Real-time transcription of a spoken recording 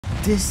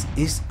This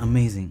is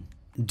amazing.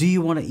 Do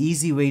you want an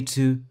easy way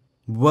to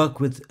work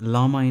with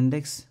Llama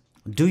Index?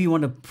 Do you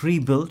want a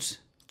pre-built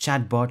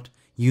chatbot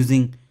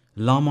using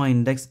Llama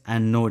Index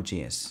and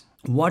Node.js?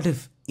 What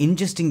if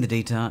ingesting the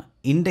data,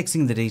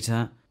 indexing the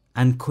data,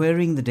 and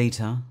querying the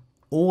data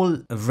all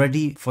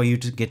ready for you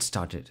to get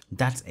started?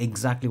 That's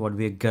exactly what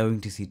we are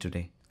going to see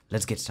today.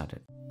 Let's get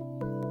started.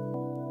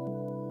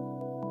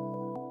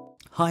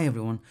 Hi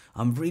everyone,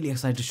 I'm really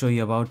excited to show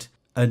you about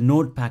a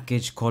Node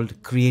package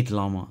called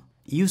create-llama.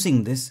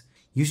 Using this,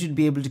 you should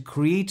be able to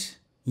create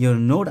your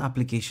Node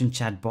application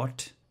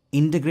chatbot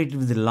integrated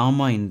with the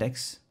Llama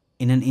Index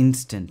in an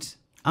instant.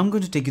 I'm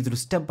going to take you through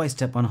step by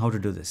step on how to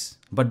do this.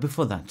 But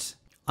before that,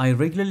 I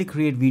regularly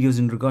create videos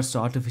in regards to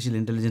artificial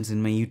intelligence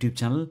in my YouTube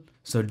channel,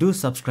 so do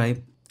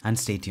subscribe and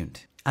stay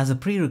tuned. As a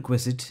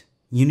prerequisite,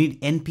 you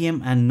need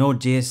npm and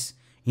Node.js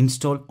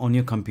installed on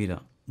your computer.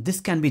 This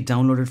can be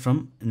downloaded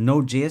from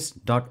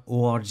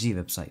nodejs.org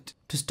website.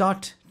 To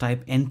start,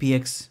 type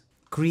npx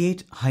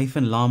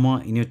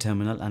create-llama in your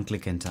terminal and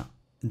click enter.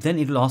 Then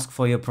it will ask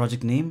for your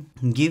project name.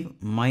 Give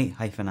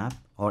my-app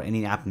or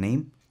any app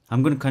name.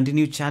 I'm going to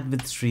continue chat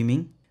with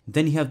streaming.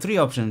 Then you have three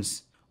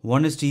options.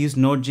 One is to use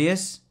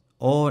Node.js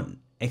or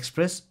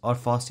Express or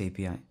Fast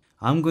API.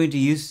 I'm going to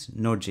use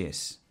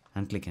Node.js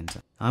and click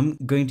enter. I'm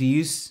going to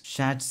use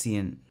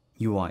ChatCN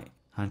UI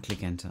and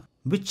click enter.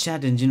 Which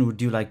chat engine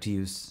would you like to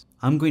use?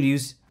 I'm going to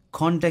use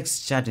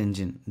Context Chat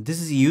Engine.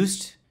 This is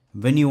used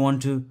when you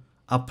want to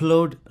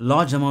upload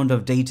large amount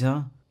of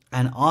data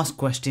and ask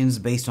questions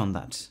based on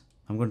that.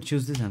 I'm going to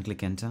choose this and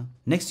click enter.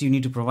 Next, you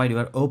need to provide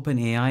your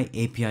OpenAI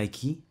API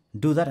key.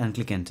 Do that and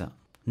click enter.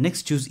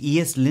 Next, choose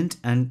ESLint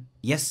and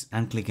yes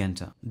and click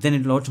enter. Then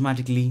it will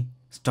automatically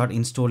start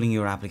installing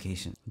your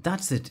application.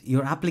 That's it.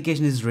 Your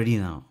application is ready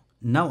now.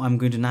 Now I'm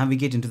going to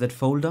navigate into that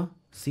folder,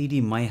 cd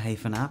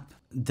my-app.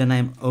 Then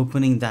I'm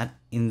opening that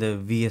in the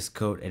VS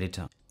Code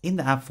editor. In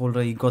the app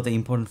folder, you got the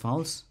important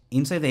files.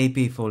 Inside the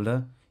API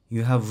folder,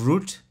 you have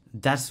root.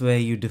 That's where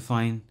you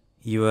define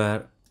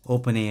your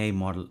OpenAI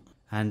model.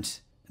 And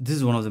this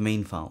is one of the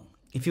main file.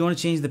 If you want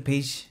to change the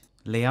page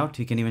layout,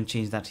 you can even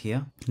change that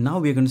here. Now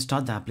we're going to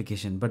start the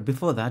application. But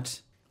before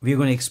that, we're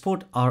going to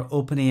export our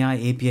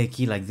OpenAI API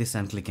key like this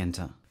and click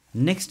enter.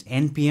 Next,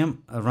 npm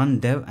run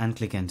dev and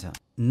click enter.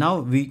 Now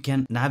we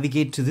can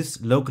navigate to this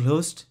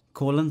localhost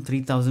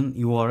 :3000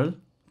 URL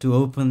to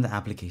open the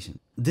application.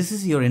 This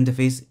is your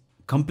interface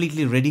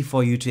completely ready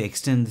for you to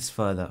extend this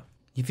further.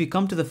 If you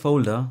come to the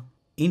folder,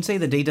 inside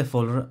the data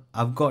folder,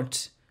 I've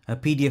got a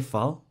PDF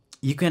file.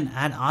 You can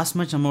add as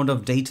much amount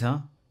of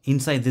data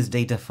inside this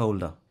data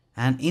folder.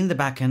 And in the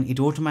backend, it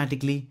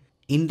automatically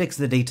index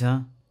the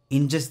data,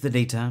 ingest the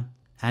data,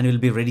 and will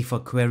be ready for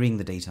querying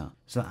the data.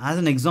 So as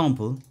an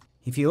example,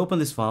 if you open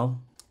this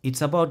file,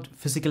 it's about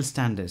physical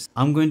standards.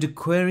 I'm going to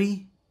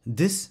query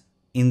this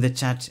in the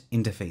chat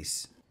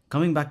interface.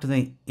 Coming back to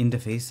the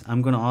interface,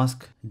 I'm going to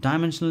ask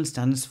dimensional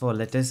standards for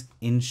letters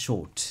in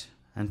short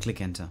and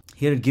click enter.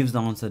 Here it gives the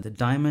answer. The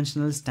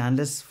dimensional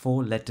standards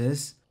for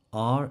letters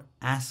are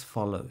as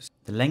follows.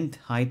 The length,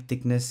 height,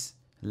 thickness,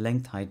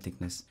 length, height,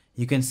 thickness.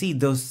 You can see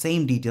those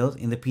same details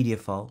in the PDF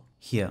file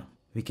here.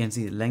 We can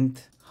see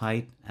length,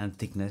 height, and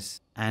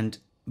thickness, and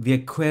we are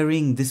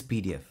querying this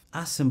PDF.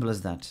 As simple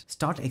as that.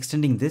 Start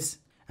extending this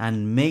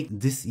and make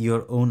this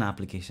your own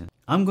application.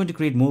 I'm going to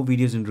create more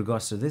videos in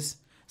regards to this,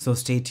 so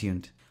stay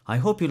tuned. I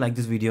hope you like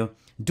this video.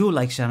 Do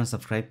like, share, and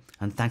subscribe,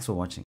 and thanks for watching.